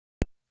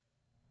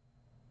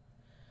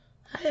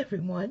Hi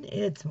everyone,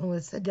 it's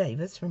Melissa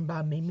Davis from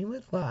By Mimi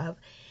with Love.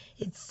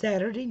 It's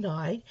Saturday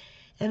night,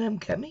 and I'm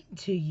coming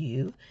to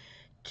you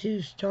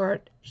to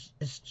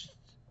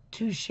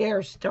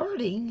share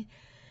starting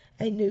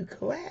a new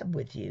collab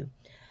with you.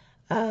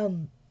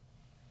 Um,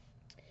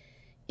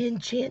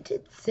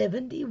 Enchanted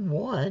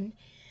 71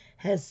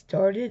 has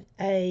started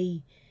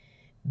a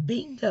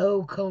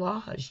bingo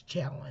collage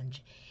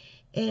challenge,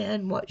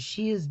 and what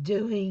she is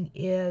doing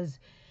is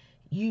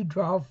you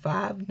draw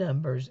 5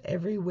 numbers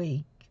every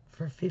week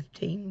for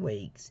 15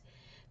 weeks.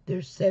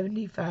 There's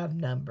 75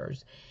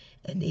 numbers,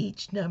 and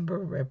each number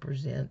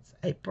represents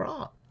a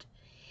prompt.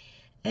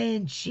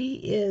 And she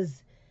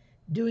is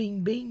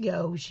doing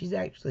bingo. She's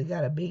actually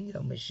got a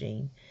bingo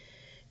machine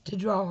to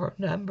draw her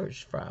numbers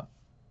from,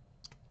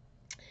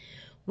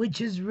 which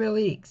is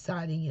really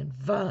exciting and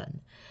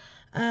fun.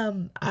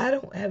 I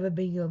don't have a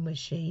bingo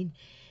machine,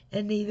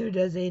 and neither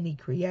does Annie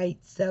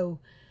Create, so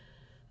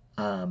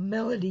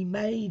Melody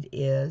Maid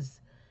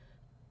is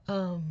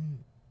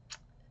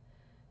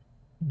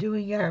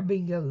doing our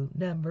bingo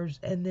numbers,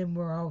 and then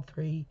we're all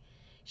three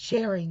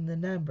sharing the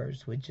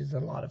numbers, which is a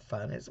lot of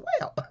fun as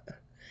well.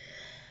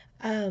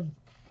 um,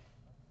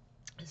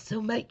 so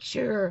make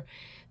sure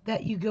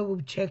that you go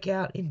check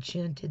out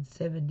Enchanted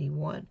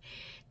 71.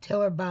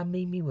 Tell her By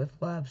Mimi with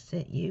Love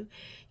sent you.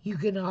 You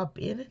can hop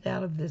in and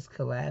out of this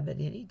collab at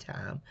any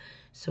time,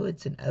 so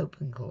it's an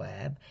open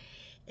collab,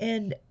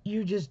 and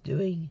you're just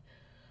doing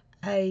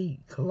a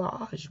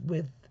collage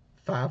with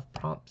 5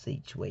 prompts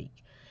each week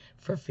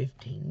for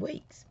 15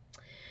 weeks.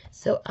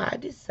 So I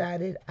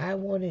decided I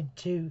wanted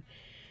to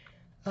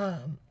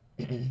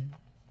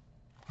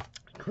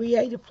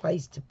create a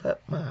place to put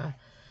my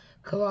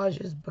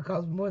collages,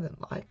 because more than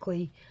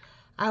likely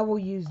I will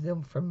use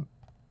them for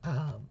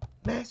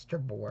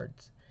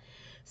masterboards.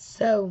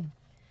 So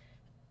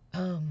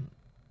I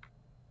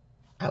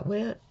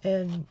went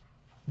and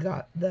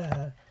got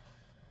I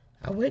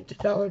went to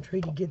Dollar Tree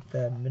to get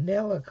the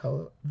vanilla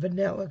colored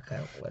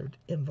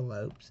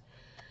envelopes.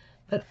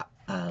 But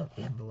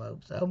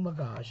envelopes, oh my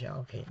gosh,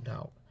 y'all can't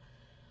talk.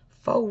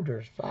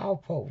 Folders,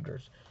 file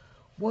folders.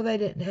 Well, they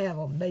didn't have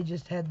them. They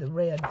just had the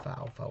red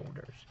file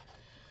folders.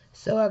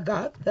 So I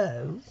got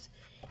those,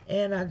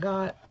 and I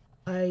got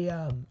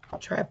a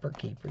trapper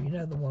keeper, you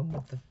know, the one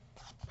with the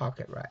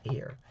pocket right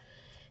here,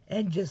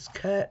 and just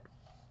cut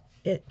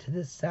it to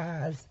the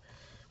size.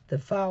 The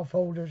file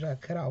folders, I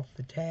cut off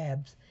the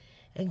tabs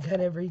and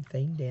cut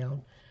everything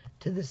down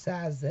to the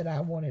size that I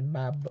wanted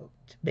my book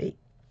to be.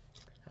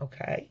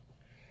 Okay?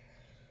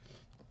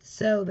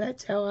 So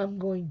that's how I'm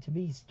going to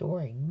be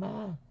storing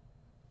my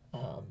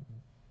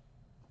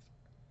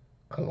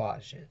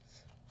collages.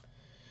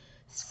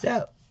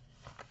 So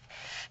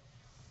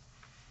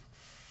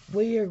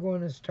we are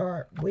going to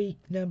start week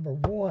number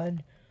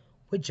 1,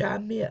 which I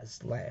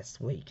missed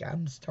last week.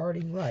 I'm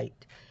starting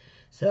late.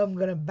 So I'm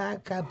going to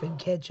back up and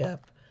catch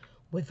up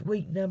with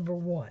week number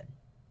 1.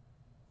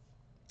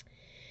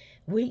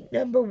 Week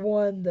number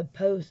 1,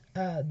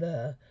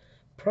 the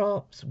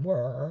prompts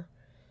were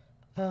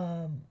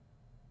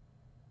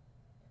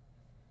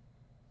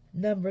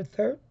number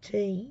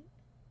 13,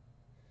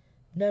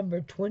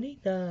 number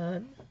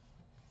 29,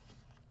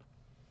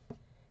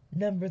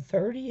 number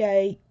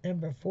 38,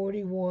 number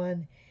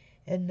 41,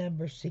 and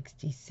number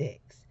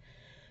 66.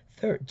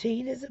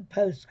 13 is a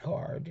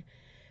postcard,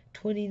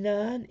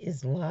 29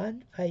 is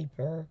lined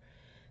paper,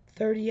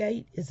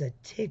 38 is a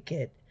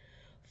ticket,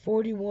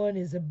 41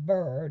 is a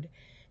bird,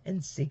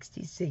 and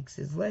 66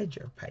 is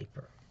ledger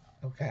paper.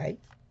 Okay?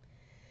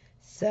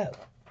 So,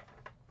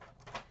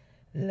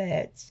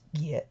 let's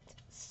get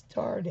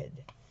started.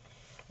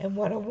 And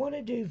what I want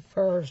to do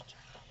first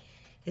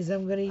is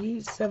I'm going to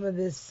use some of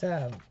this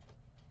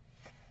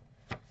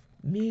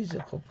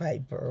musical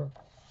paper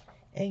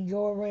and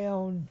go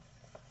around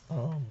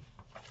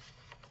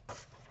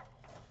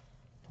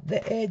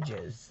the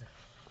edges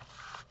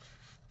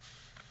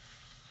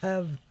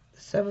of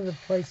some of the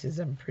places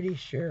I'm pretty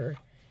sure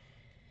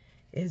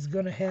is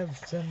going to have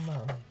some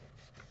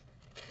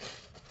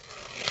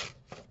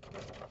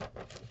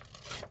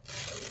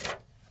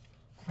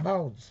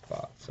bald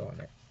spots on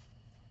it.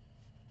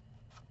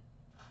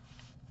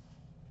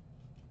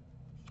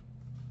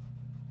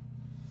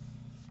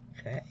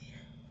 Okay.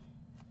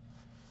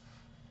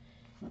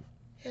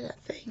 And I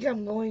think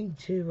I'm going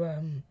to,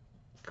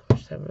 of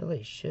course I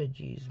really should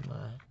use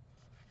my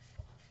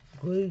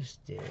glue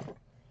stick,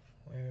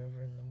 wherever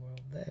in the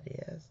world that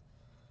is.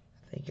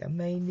 I think I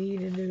may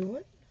need a new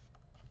one.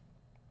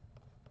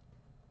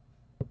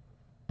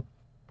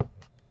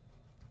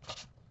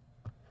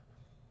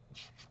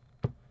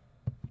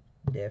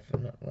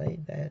 Definitely,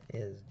 that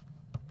is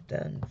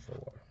done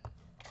for.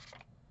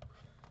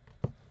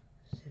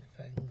 See if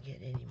I can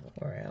get any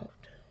more out.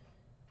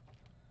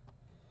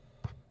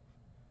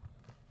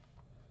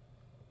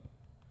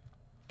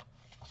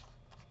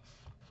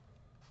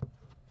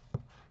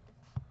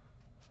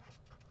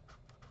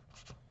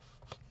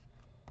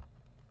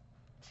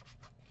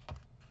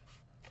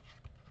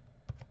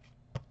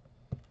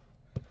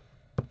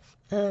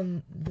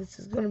 This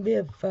is going to be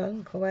a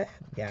fun collab,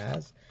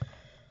 guys.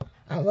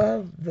 I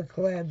love the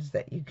collabs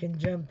that you can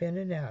jump in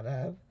and out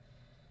of.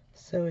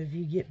 So if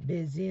you get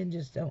busy and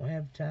just don't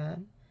have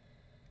time,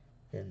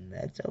 then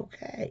that's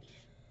okay.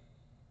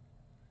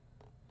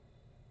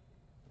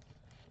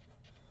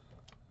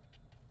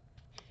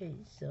 Okay,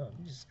 so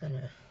I'm just going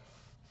to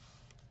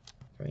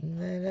bring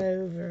that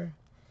over.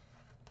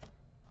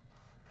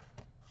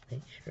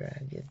 Make sure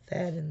I get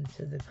that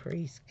into the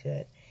crease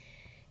cut.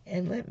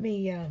 And let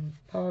me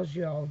pause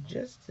you all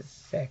just a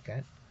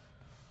second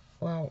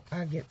while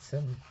I get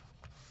some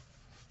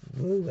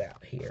glue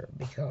out here,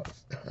 because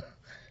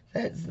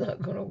that's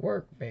not going to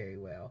work very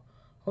well.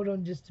 Hold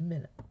on just a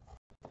minute.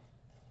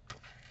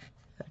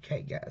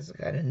 Okay, guys,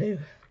 I got a new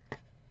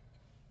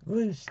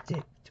glue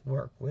stick to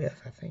work with.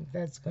 I think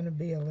that's going to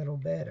be a little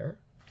better.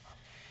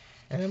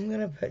 And I'm going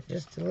to put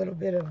just a little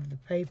bit of the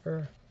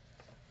paper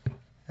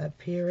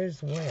up here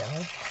as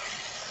well.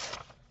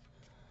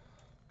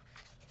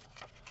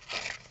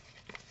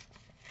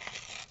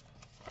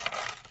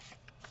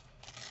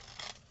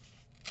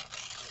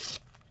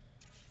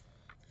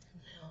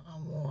 Now I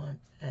want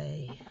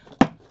a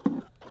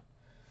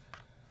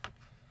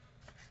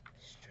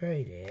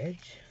straight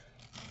edge.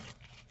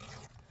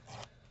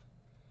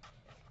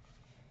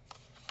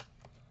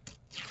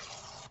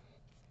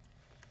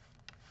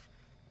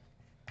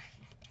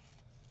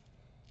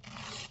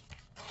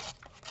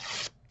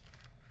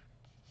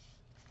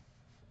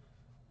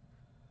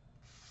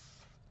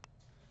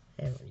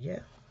 There we go.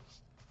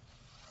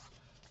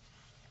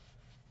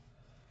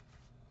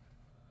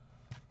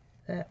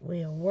 That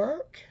will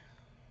work.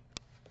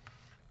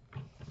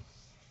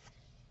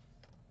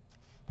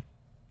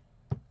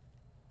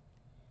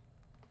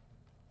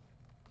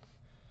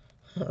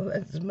 Oh,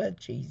 that's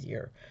much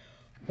easier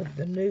with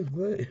the new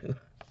glue.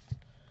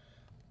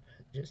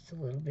 Just a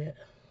little bit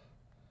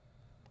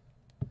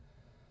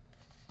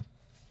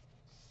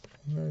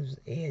on those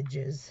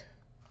edges,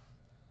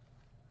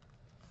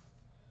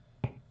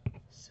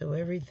 so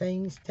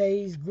everything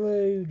stays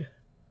glued.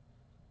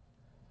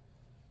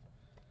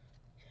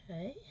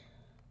 Okay,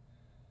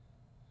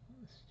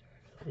 let's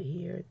start over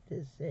here at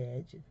this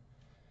edge and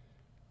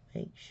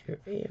make sure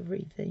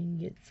everything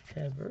gets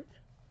covered.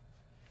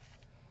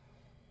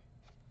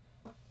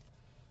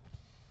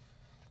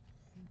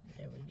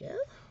 There we go.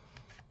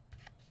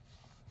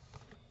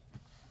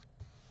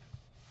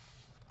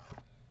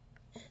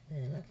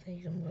 And then I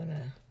think I'm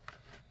gonna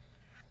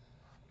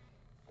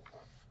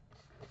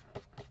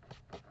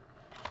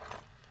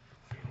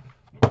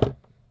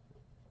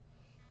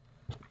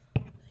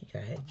I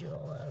had you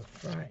all out of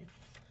frame.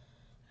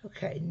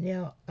 Okay,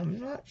 now I'm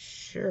not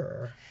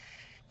sure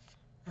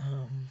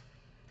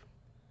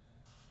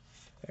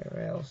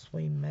where else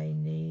we may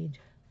need.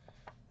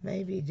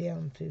 Maybe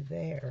down through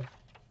there.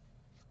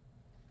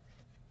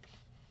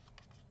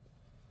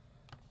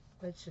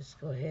 Let's just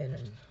go ahead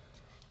and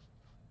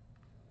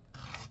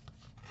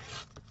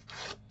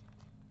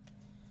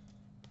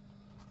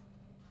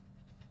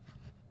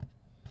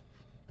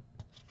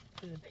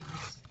put a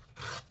piece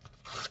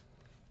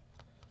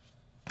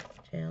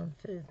down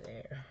through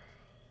there,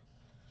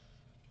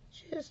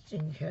 just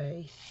in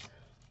case.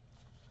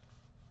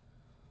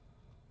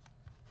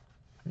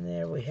 And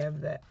there we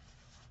have that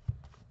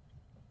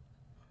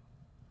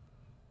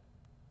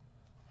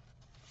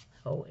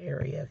whole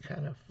area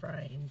kind of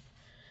framed.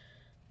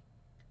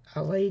 I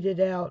laid it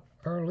out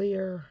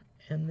earlier,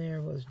 and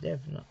there was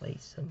definitely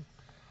some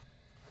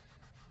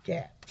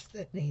gaps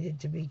that needed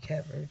to be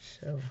covered,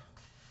 so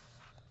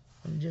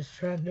I'm just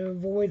trying to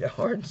avoid a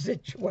hard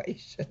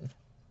situation.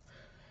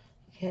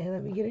 Okay,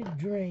 let me get a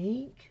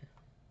drink.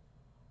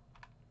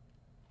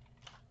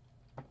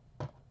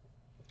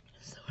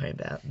 Sorry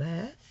about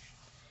that.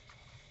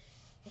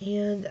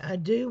 And I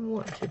do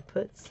want to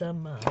put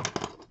some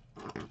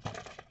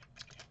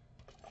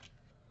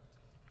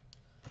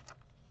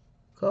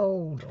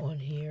gold on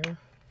here.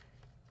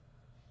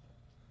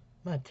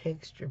 My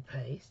texture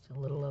paste, a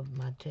little of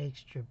my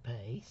texture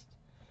paste.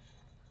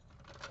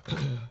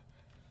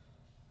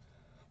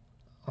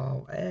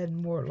 I'll add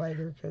more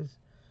later because,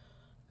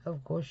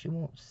 of course, you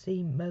won't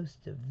see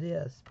most of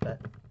this, but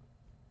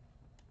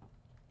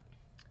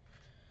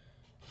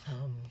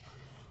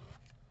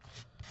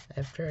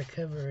after I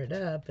cover it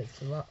up,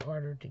 it's a lot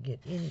harder to get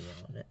any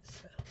on it,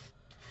 so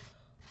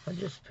I'll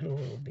just put a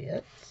little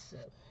bit. So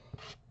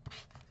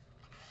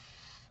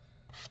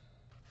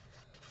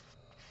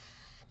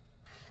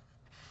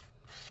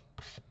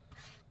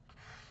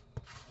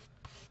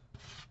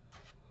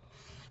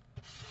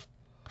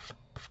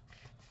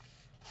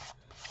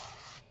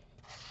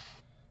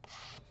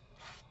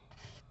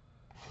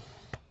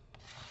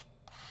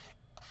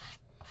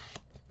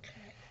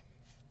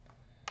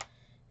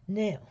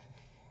now,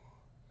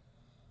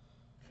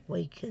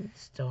 we can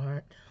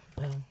start,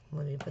 well,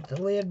 let me put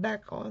the lid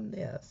back on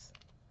this.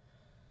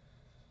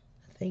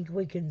 I think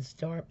we can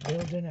start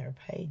building our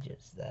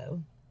pages,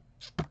 though.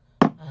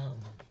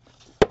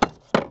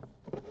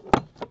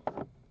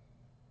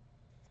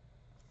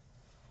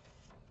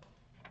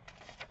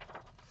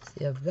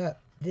 See, I've got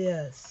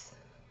this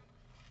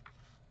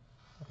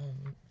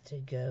to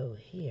go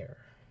here.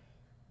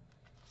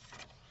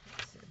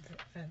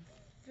 I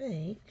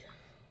think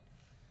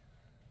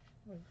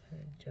we're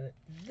going to do it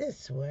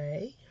this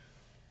way.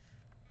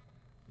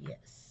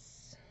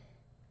 Yes.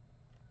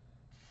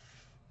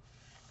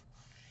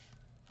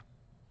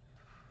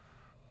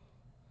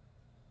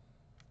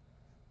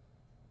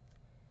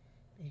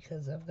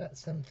 Because I've got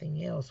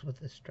something else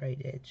with a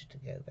straight edge to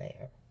go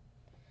there.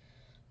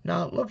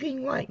 Not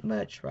looking like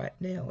much right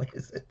now,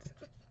 is it?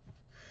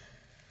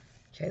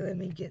 Okay, let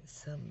me get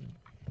some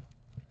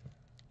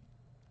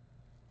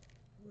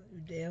glue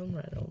down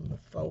right on the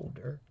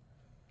folder.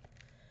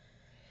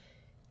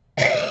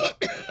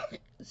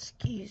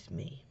 Excuse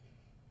me.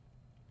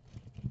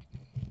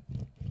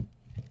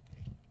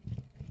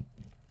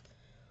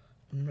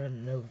 I'm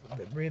running over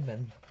the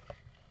ribbon.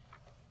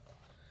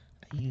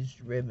 I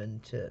used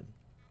ribbon to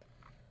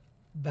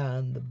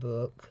bind the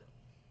book.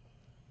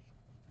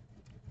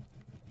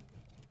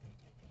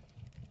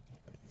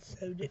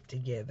 Sewed it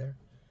together.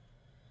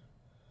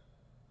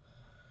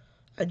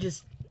 I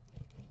just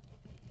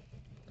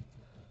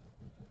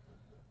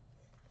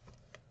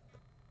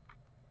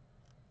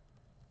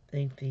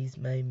think these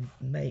may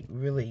make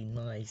really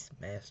nice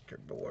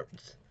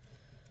masterboards.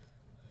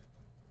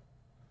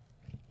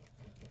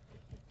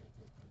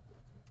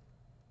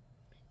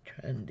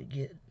 Trying to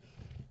get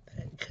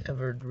that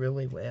covered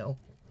really well.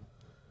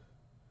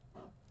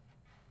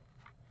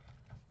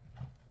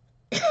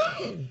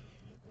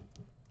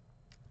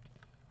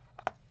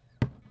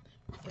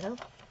 Go.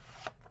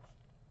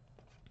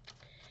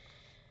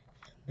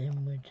 And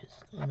then we're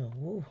just gonna,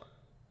 whoa,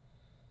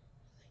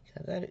 I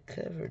think I got it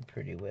covered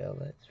pretty well,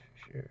 that's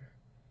for sure.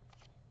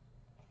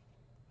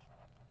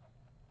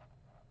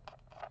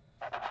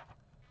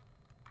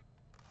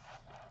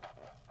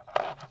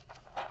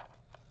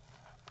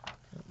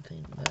 Don't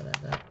think that I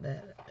got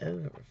that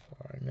over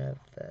far enough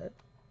though.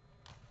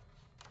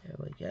 There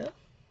we go.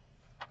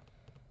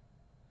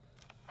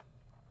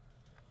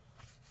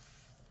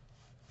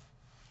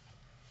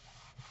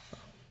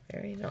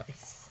 Very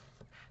nice.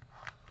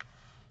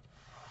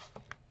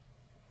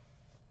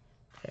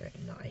 Very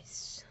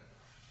nice.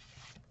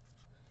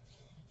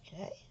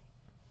 Okay.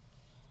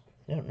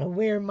 I don't know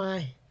where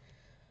my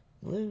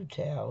glue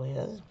towel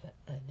is, but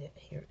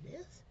here it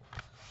is.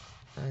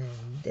 I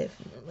am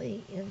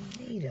definitely in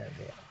need of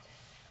it.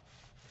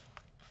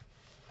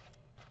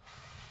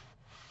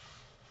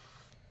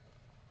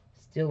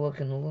 Still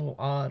looking a little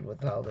odd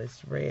with all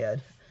this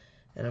red.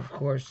 And of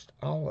course,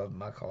 all of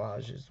my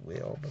collages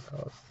will,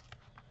 because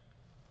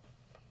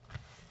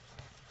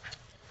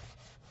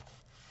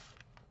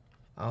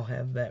I'll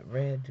have that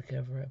red to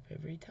cover up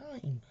every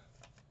time.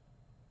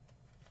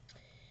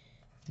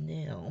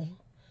 Now,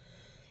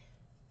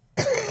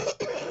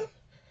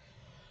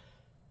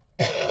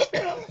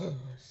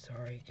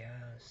 sorry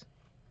guys,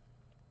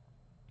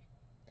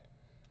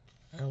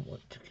 I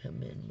want to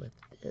come in with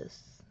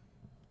this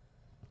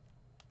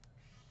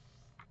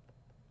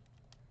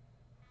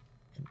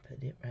and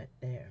put it right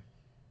there.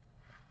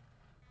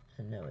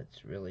 I know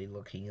it's really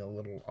looking a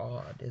little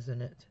odd,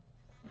 isn't it?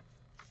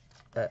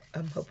 But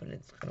I'm hoping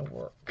it's gonna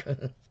work.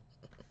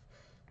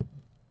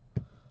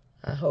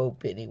 I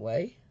hope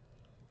anyway.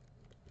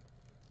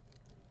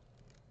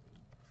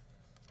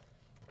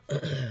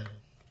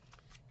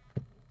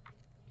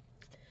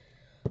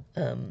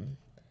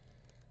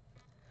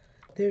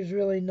 There's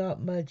really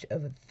not much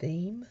of a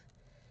theme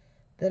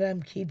that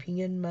I'm keeping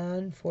in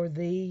mind for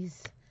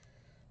these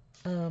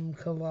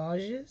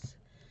collages.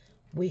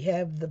 We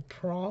have the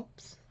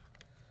prompts.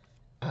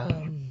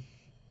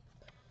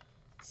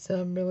 So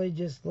I'm really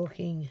just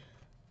looking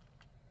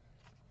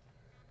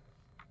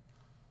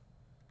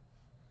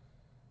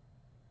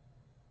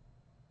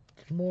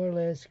to more or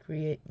less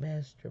create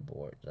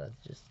masterboards.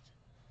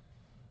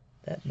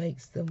 That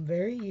makes them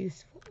very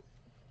useful.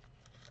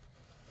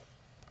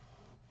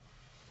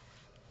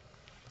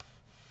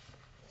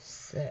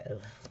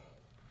 So,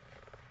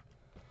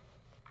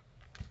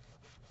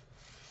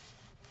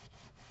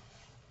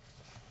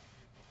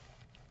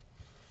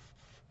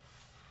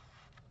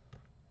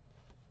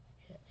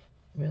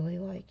 really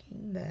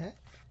liking that.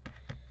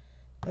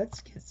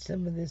 Let's get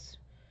some of this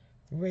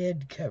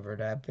red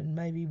covered up and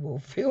maybe we'll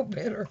feel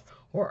better,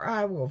 or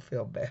I will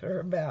feel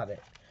better about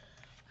it.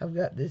 I've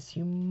got this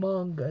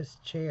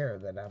humongous chair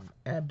that I'm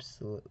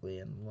absolutely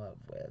in love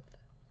with.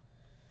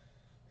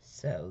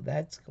 So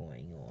that's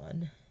going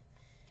on.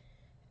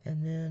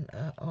 And then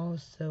I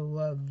also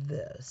love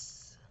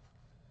this.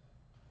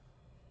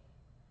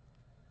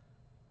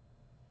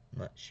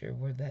 Not sure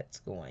where that's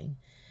going.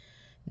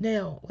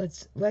 Now,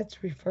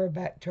 let's refer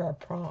back to our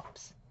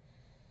prompts.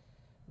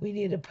 We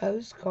need a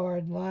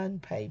postcard,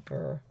 lined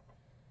paper,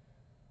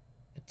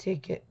 a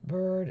ticket,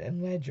 bird,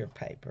 and ledger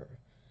paper.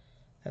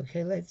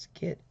 Okay, let's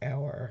get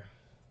our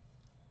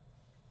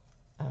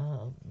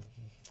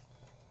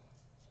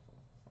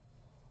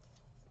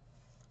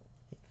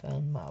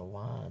found my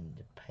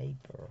lined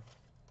paper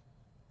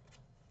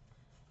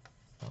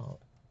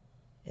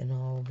in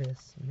all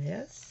this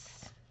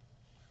mess.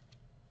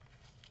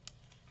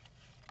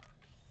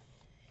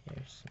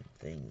 Here's some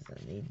things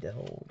I need to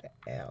hold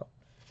out.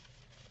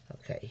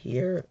 Okay,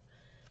 here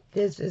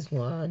This is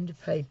lined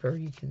paper.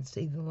 You can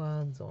see the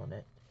lines on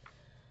it.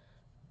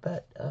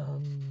 But,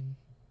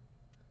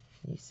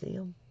 you see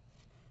them?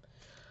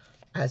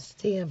 I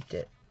stamped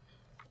it.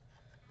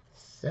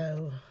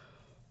 So,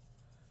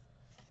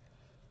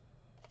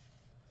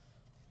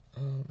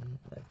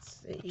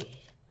 let's see.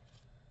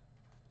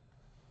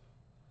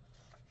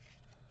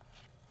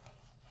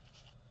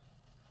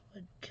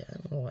 I'd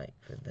kind of like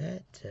for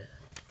that to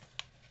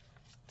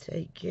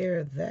take care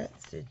of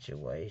that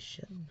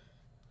situation.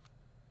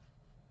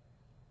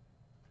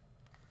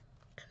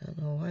 Kind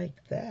of like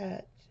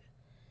that.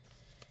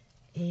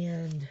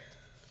 And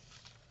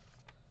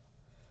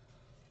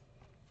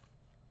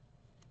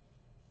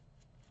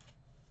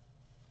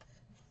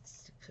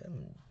let's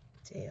come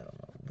down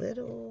a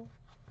little.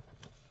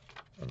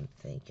 I'm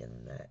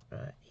thinking that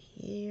right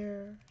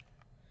here.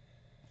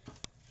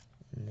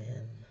 And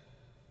then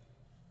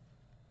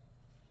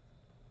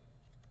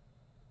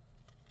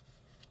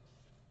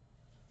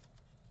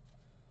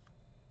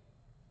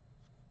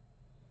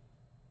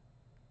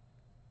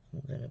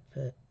I'm going to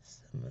put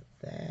some of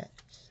that.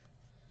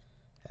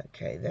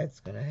 Okay, that's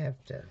going to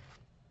have to,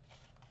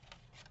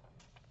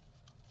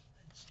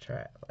 let's try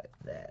it like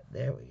that.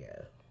 There we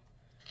go.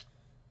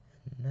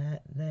 And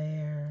that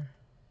there.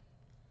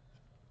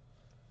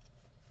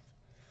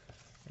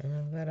 And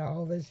I've got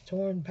all this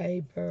torn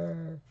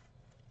paper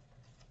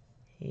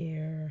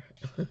here.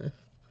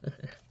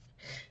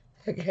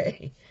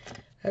 Okay.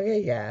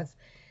 Okay, guys.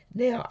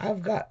 Now,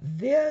 I've got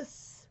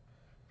this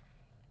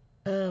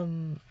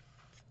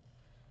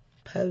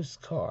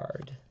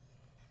postcard.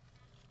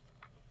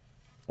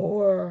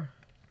 Or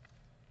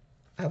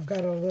I've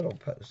got a little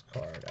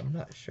postcard. I'm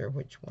not sure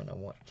which one I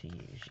want to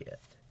use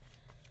yet.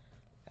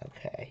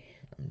 Okay.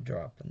 I'm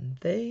dropping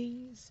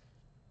these.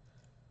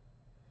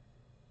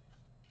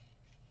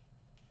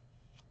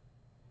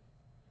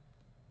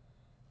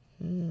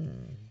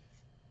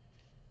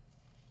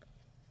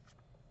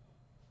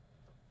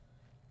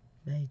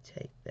 May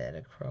take that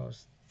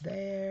across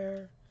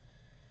there.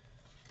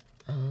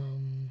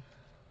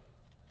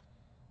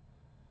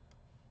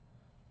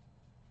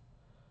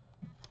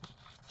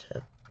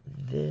 Tuck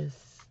this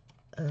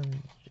under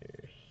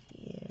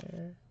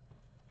here.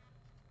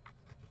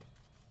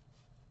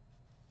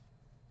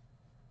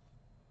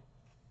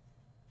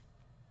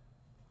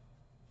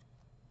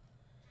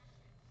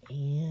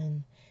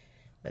 And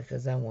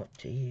because I want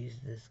to use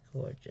this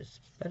gorgeous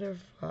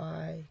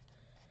butterfly,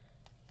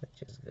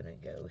 which is going to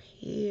go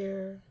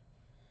here.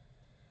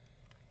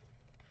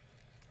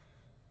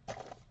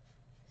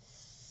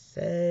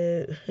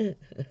 So,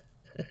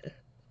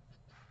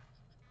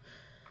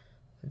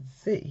 let's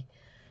see.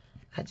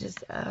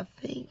 I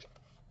think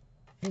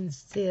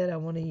instead I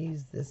want to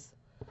use this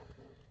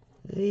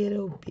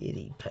little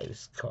bitty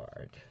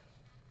postcard.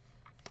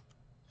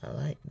 I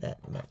like that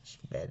much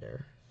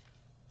better.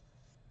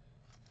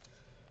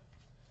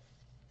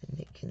 And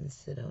it can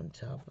sit on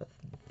top of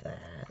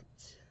that.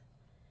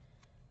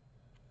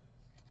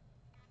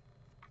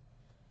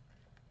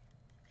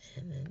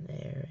 And then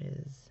there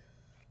is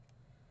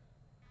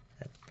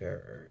a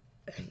bird.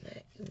 And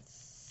that can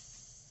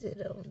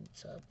sit on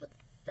top of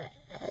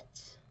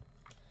that.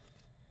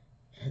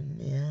 And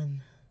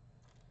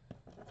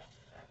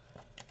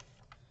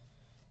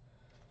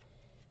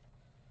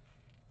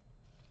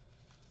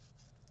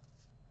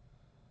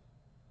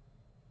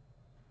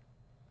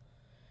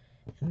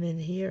then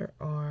here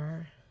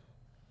are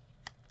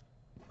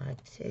my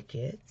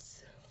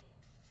tickets.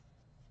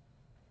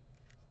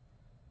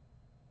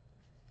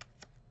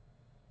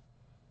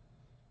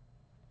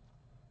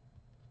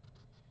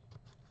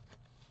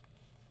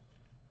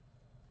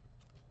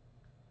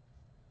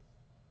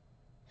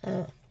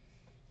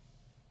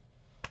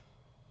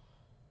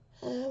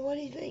 What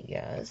do you think,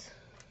 guys?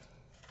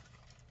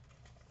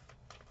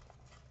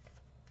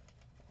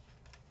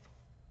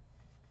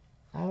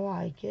 I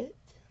like it.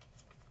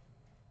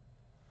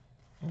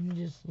 I'm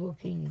just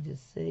looking to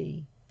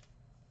see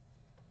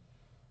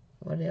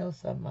what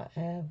else I might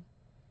have.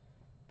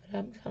 But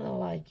I'm kind of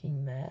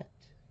liking that.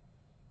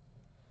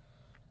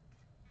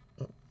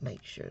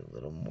 Make sure a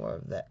little more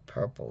of that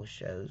purple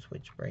shows,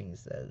 which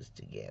brings those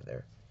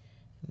together.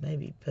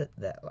 Maybe put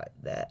that like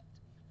that.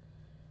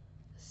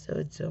 So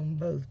it's on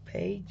both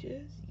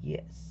pages.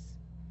 Yes.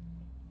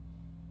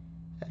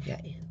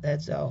 Okay,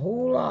 that's a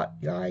whole lot,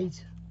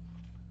 guys.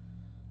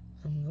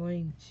 I'm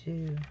going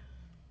to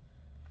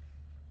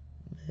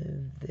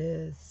move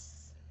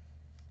this.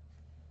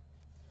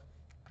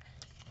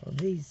 Well,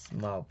 these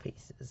small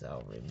pieces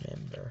I'll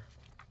remember.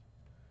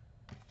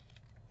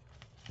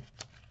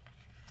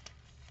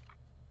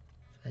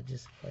 I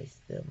just place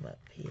them up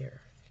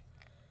here.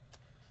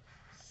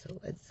 So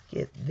let's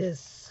get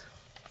this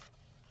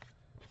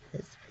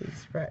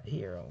piece right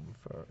here on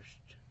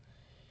first.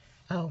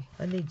 Oh,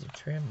 I need to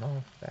trim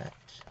off that.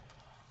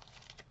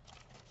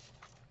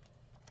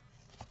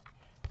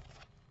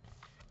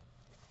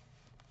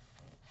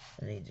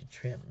 I need to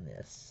trim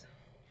this.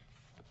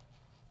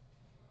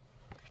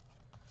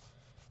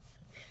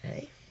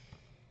 Okay.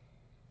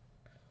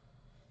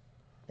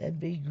 That'd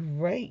be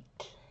great.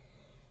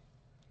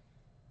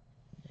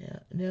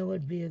 Now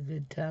would be a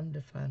good time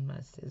to find my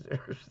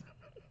scissors.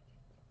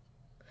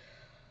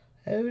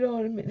 Hold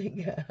on a minute,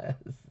 guys.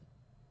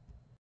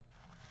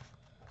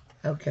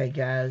 Okay,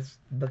 guys,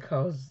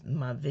 because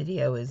my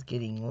video is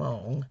getting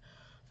long,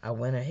 I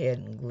went ahead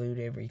and glued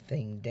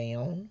everything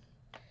down.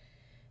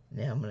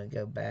 Now I'm going to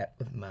go back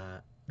with my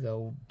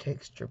gold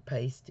texture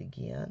paste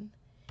again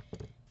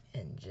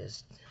and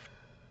just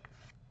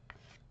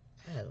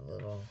add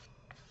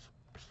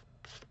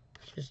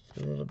just a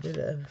little bit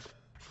of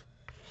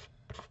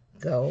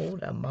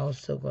gold. I'm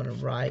also going to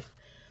write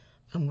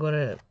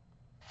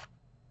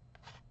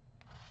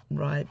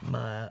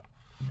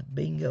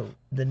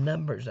the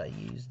numbers I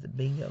use, the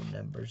bingo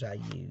numbers I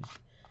use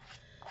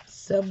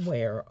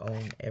somewhere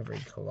on every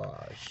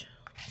collage.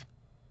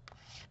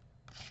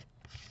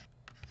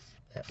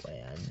 That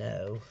way I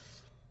know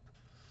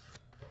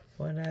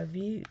what I've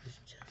used.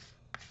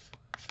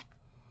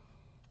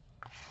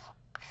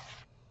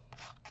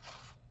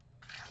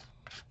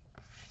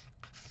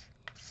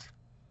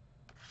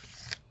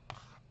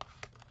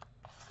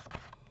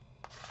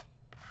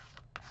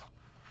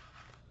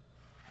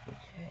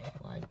 Okay,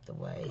 I like the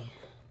way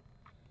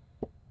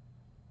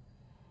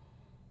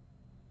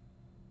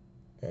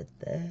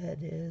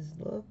that is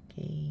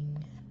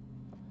looking.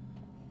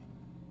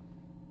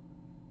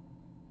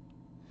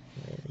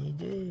 Really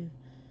do.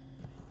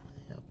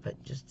 I'll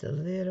put just a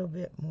little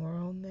bit more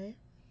on there.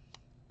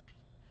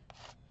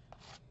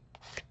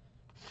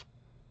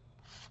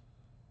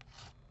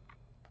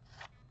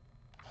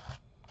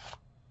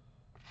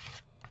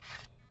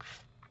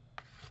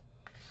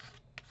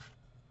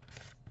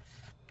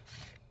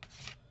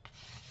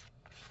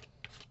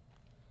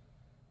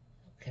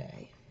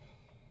 Okay.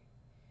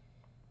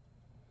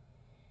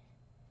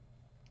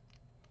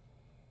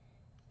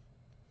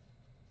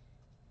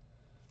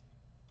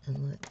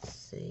 And let's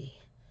see.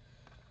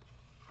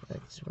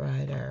 Let's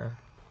write our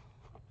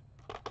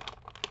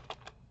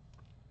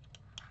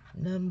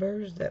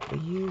numbers that we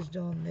used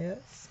on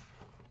this.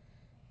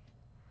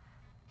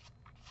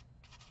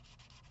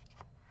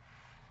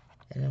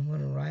 And I'm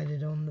going to write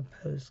it on the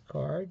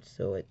postcard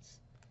so it's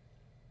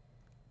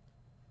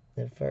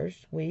the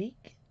first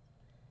week.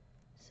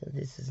 So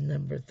this is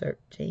number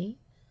 13.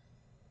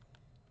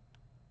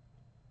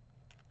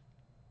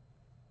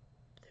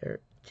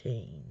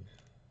 13.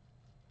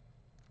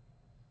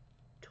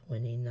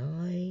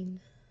 29.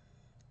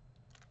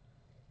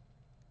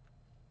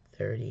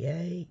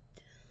 38.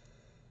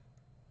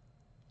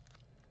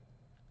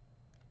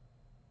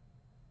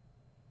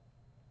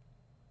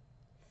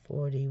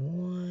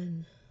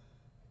 41.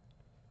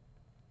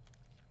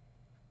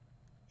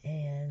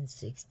 And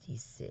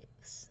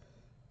 66.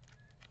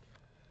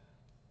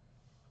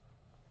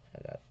 I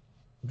got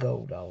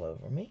gold all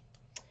over me.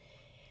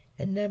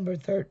 And number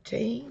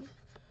 13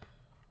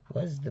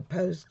 was the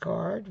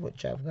postcard,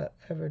 which I've got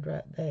covered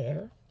right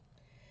there.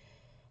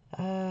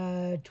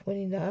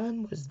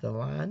 29 was the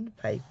lined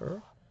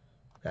paper.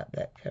 Got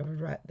that covered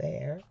right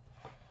there.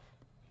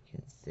 You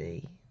can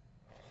see.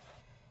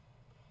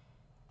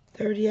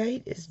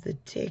 38 is the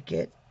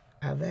ticket.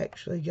 I've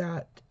actually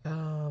got,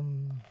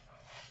 turn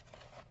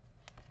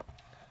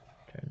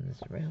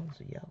this around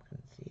so y'all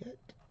can see it.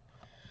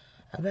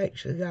 I've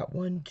actually got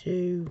 1,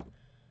 2,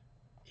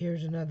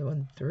 here's another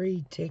one,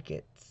 3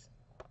 tickets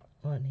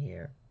on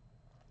here.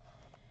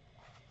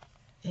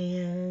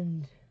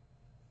 And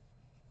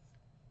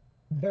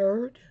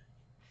bird,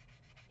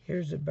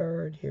 here's a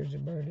bird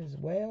as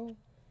well.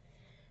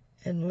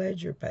 And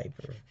ledger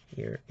paper,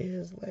 here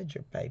is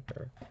ledger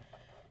paper.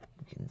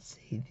 You can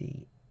see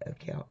the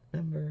account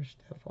number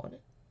stuff on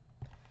it.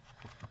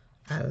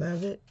 I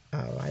love it.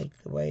 I like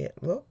the way it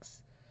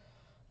looks.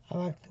 I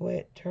like the way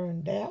it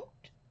turned out.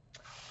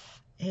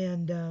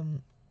 And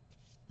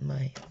my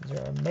hands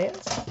are a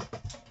mess.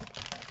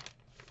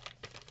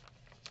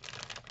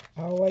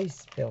 Always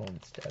spilling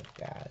stuff,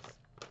 guys.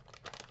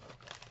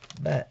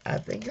 But I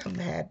think I'm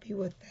happy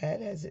with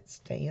that as it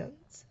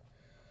stands.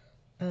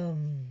 I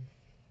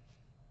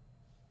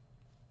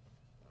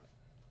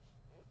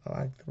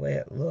like the way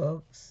it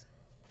looks.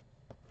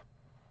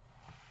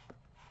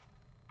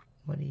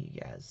 What do you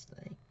guys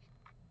think?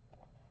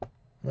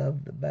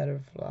 Love the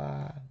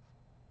butterfly.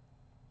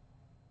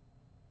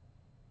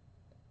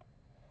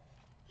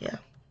 Yeah.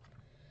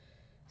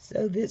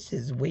 So this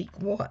is week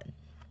 1,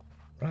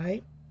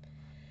 right?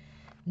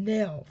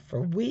 Now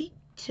for week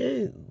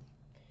 2,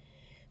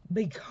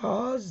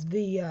 because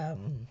the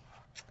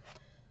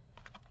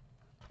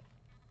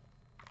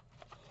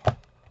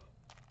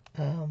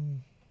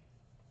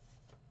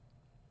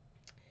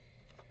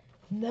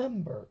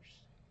numbers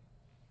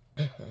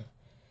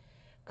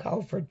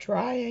call for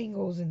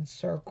triangles and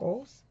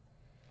circles,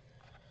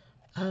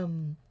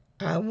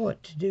 I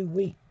want to do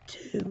week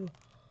 2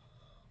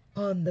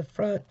 on the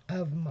front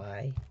of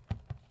my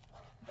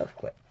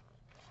booklet.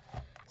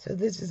 So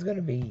this is going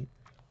to be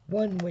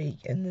 1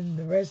 week, and then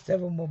the rest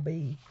of them will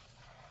be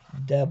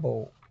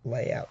double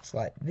layouts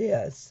like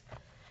this,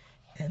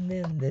 and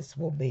then this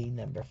will be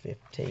number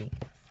 15,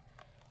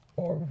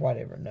 or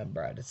whatever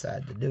number I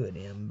decide to do it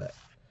in. But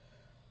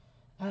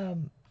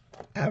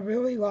I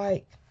really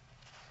like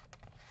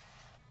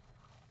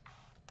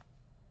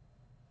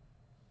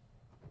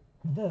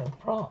the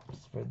prompts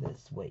for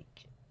this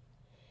week.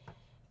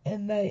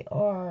 And they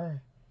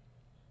are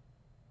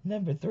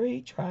number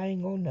 3,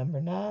 triangle, number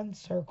 9,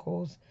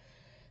 circles,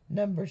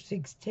 number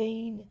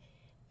 16,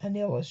 an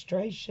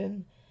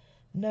illustration,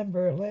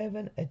 number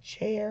 11, a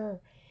chair,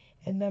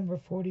 and number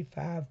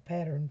 45,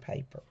 pattern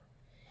paper.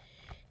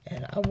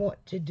 And I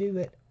want to do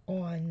it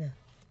on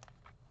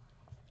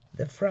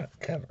the front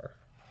cover.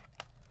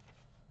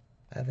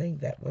 I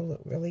think that will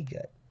look really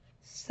good.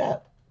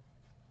 So,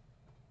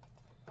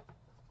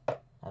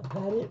 I've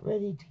got it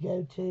ready to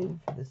go to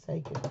for the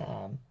sake of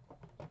time.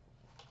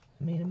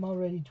 I mean, I'm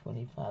already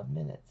 25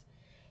 minutes.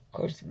 Of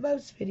course,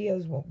 most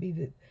videos won't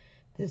be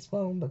this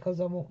long because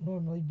I won't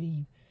normally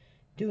be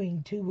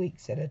doing 2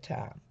 weeks at a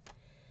time.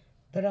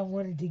 But I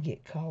wanted to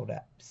get caught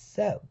up.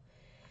 So,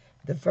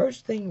 the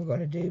first thing we're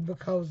going to do,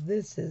 because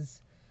this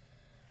is,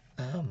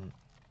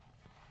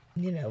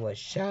 you know, a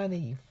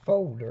shiny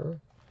folder,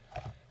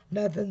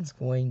 nothing's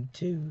going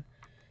to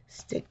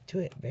stick to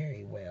it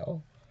very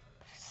well.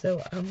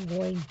 So I'm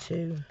going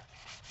to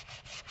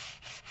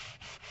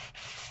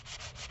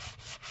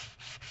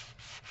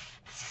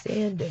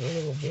sand it a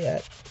little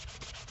bit.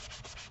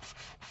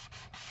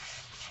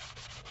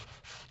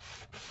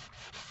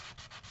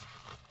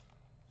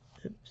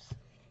 Oops.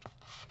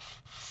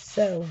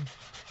 So,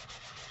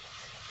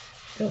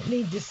 don't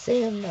need to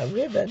sand my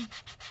ribbon.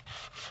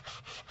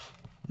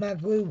 My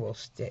glue will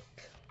stick.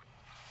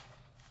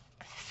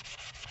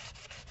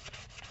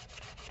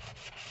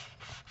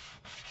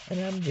 And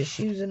I'm just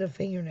using a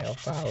fingernail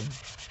file.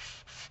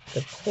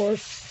 The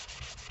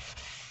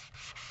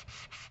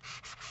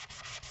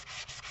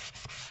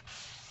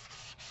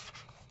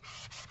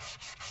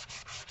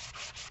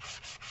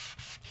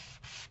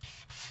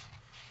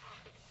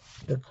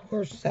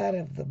coarse side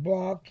of the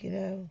block, you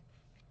know.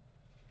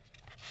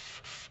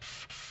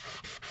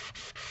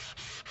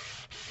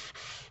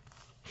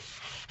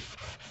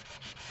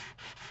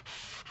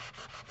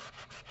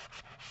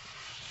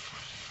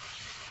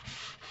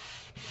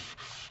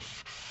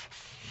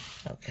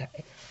 Okay.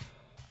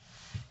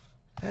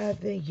 I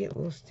think it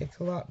will stick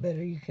a lot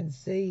better. You can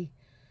see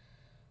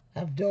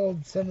I've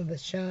dulled some of the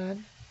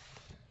shine.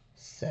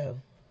 So,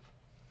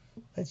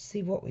 let's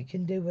see what we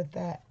can do with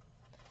that.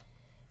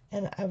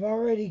 And I've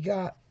already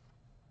got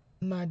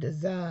my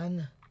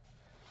design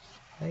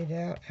laid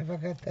out. Have I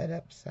got that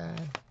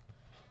upside?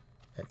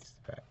 That's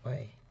the right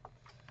way.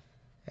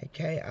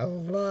 Okay, I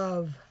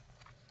love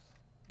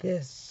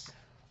this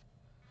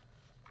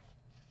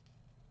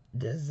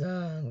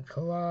design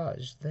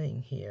collage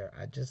thing here.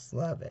 I just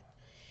love it.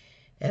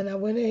 And I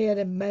went ahead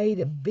and made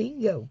a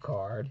bingo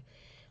card,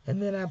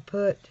 and then I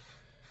put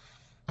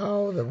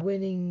all the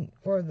winning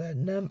or the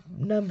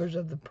numbers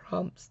of the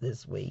prompts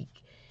this week,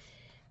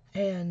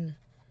 and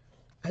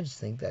I just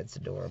think that's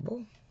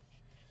adorable.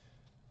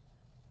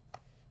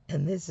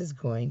 And this is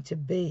going to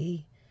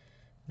be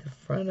the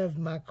front of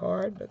my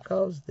card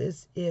because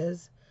this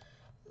is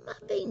my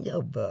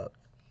bingo book.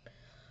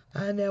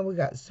 Now we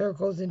got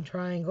circles and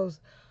triangles.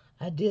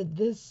 I did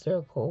this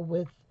circle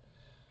with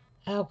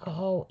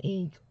alcohol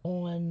ink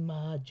on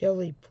my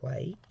jelly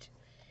plate,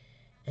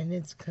 and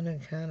it's gonna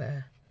kind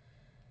of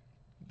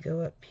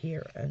go up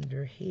here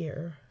under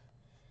here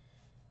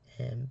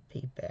and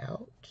peep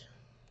out.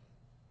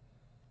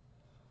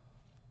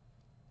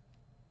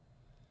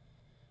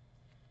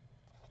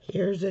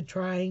 Here's a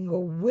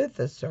triangle with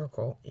a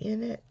circle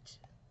in it,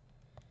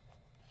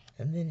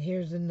 and then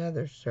here's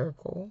another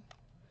circle.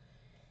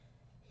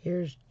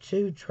 Here's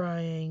 2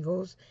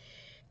 triangles,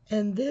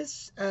 and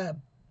this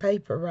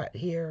paper right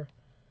here,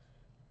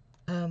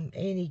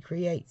 Annie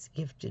Creates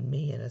gifted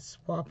me in a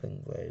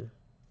swapping glue.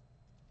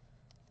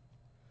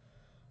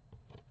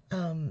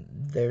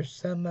 There's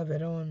some of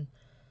it on,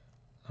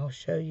 I'll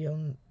show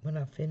you when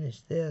I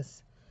finish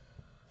this.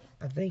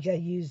 I think I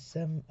used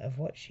some of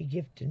what she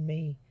gifted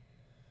me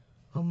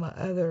on my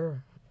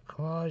other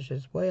collage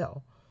as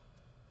well.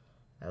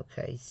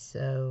 Okay,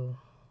 so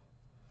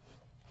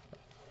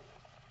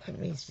let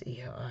me see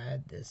how I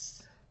had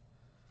this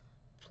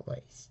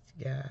placed,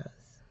 guys.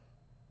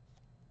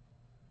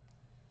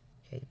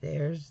 Okay,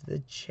 there's the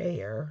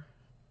chair.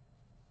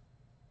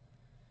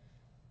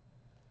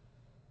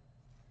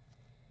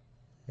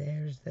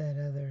 There's that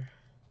other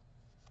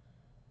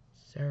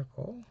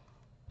circle.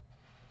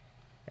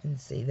 And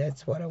see,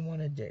 that's what I want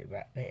to do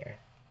right there.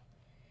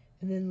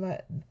 And then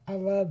I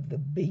love the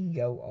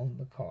bingo on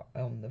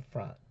the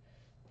front.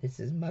 This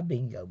is my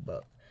bingo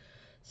book.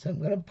 So I'm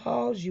going to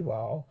pause you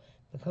all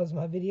because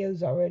my video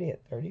is already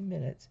at 30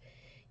 minutes.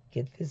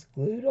 Get this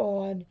glued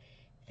on,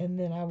 and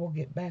then I will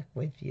get back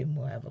with you and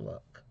we'll have a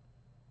look.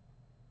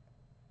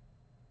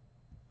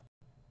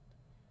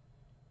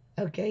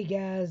 Okay,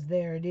 guys,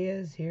 there it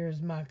is.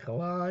 Here's my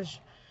collage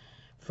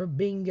for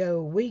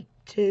bingo week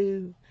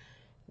 2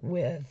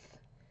 with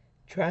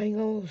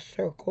triangles,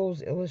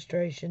 circles,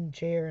 illustration,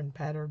 chair, and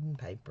pattern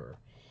paper.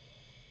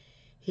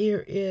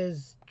 Here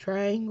is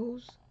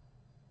triangles.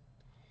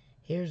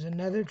 Here's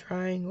another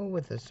triangle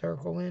with a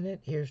circle in it.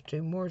 Here's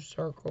 2 more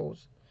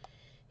circles.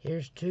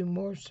 Here's 2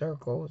 more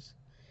circles.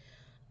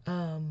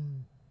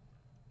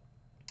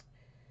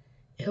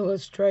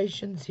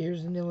 Illustrations.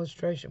 Here's an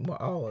illustration. Well,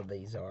 all of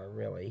these are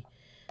really.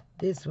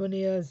 This one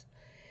is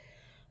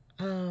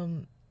a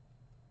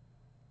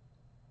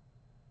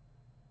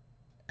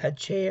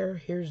chair.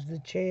 Here's the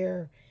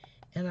chair,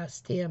 and I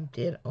stamped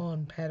it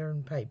on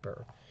pattern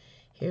paper.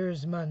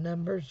 Here's my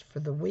numbers for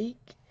the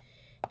week,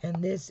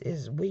 and this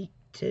is week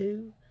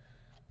 2.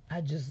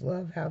 I just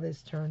love how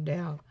this turned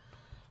out.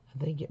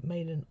 I think it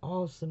made an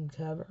awesome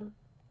cover.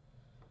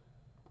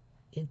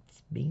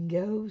 It's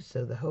bingo,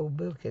 so the whole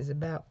book is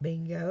about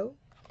bingo.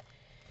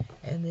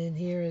 And then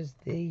here is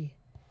the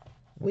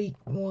week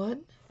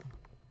 1,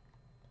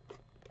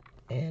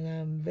 and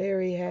I'm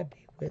very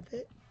happy with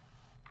it.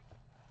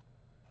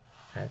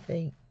 I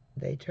think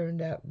they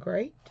turned out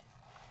great,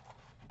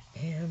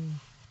 and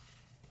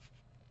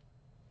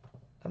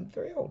I'm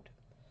thrilled.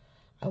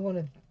 I want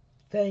to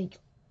thank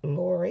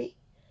Lori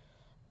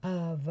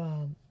of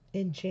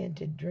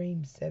Enchanted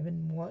Dreams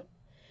 7-1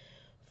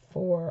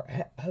 for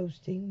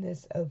hosting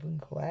this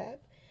open collab.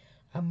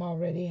 I'm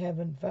already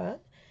having fun.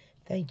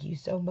 Thank you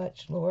so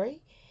much, Lori.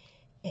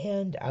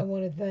 And I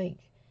want to thank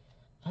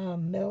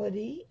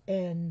Melody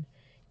and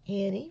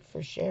Annie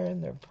for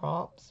sharing their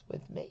prompts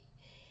with me.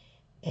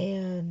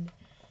 And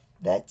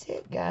that's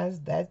it,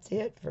 guys. That's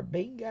it for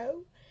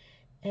bingo.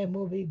 And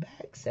we'll be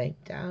back same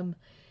time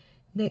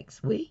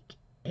next week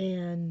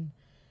and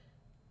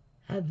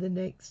have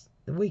the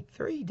week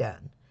 3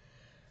 done.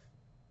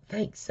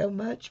 Thanks so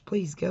much.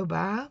 Please go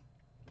by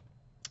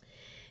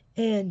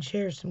and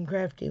share some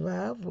crafty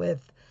love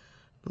with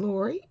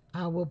Lori.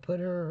 I will put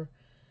her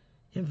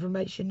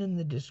information in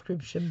the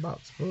description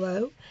box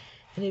below.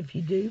 And if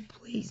you do,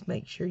 please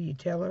make sure you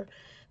tell her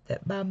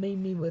that By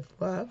Mimi with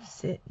Love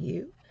sent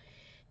you.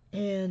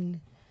 And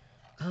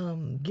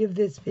give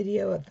this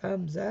video a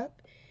thumbs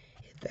up.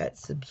 Hit that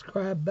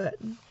subscribe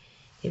button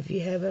if you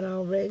haven't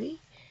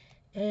already.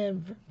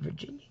 And from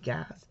Virginia,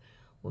 guys,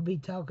 we'll be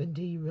talking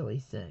to you really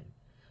soon.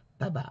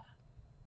 Bye-bye.